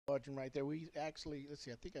large one right there. We actually, let's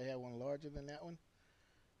see, I think I have one larger than that one.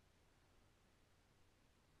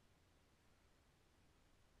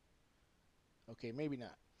 Okay, maybe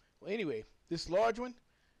not. Well, anyway, this large one,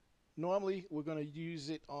 normally we're going to use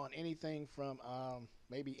it on anything from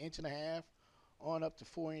maybe 1.5 inch on up to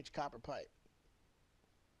 4 inch copper pipe,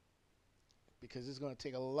 because it's going to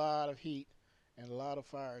take a lot of heat and a lot of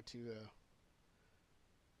fire to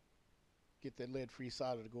get that lead-free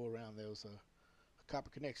solder to go around those copper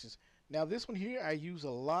connections. Now this one here I use a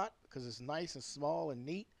lot because it's nice and small and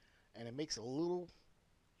neat, and it makes a little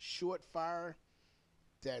short fire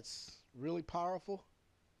that's really powerful,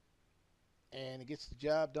 and it gets the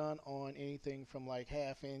job done on anything from like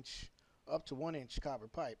 1/2 inch up to 1 inch copper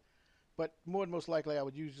pipe. But more than most likely I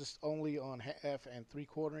would use this only on 1/2 and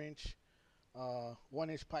 3/4 inch. 1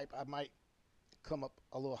 inch pipe I might come up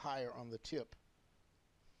a little higher on the tip.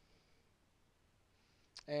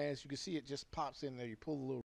 As you can see, it just pops in there. You pull the little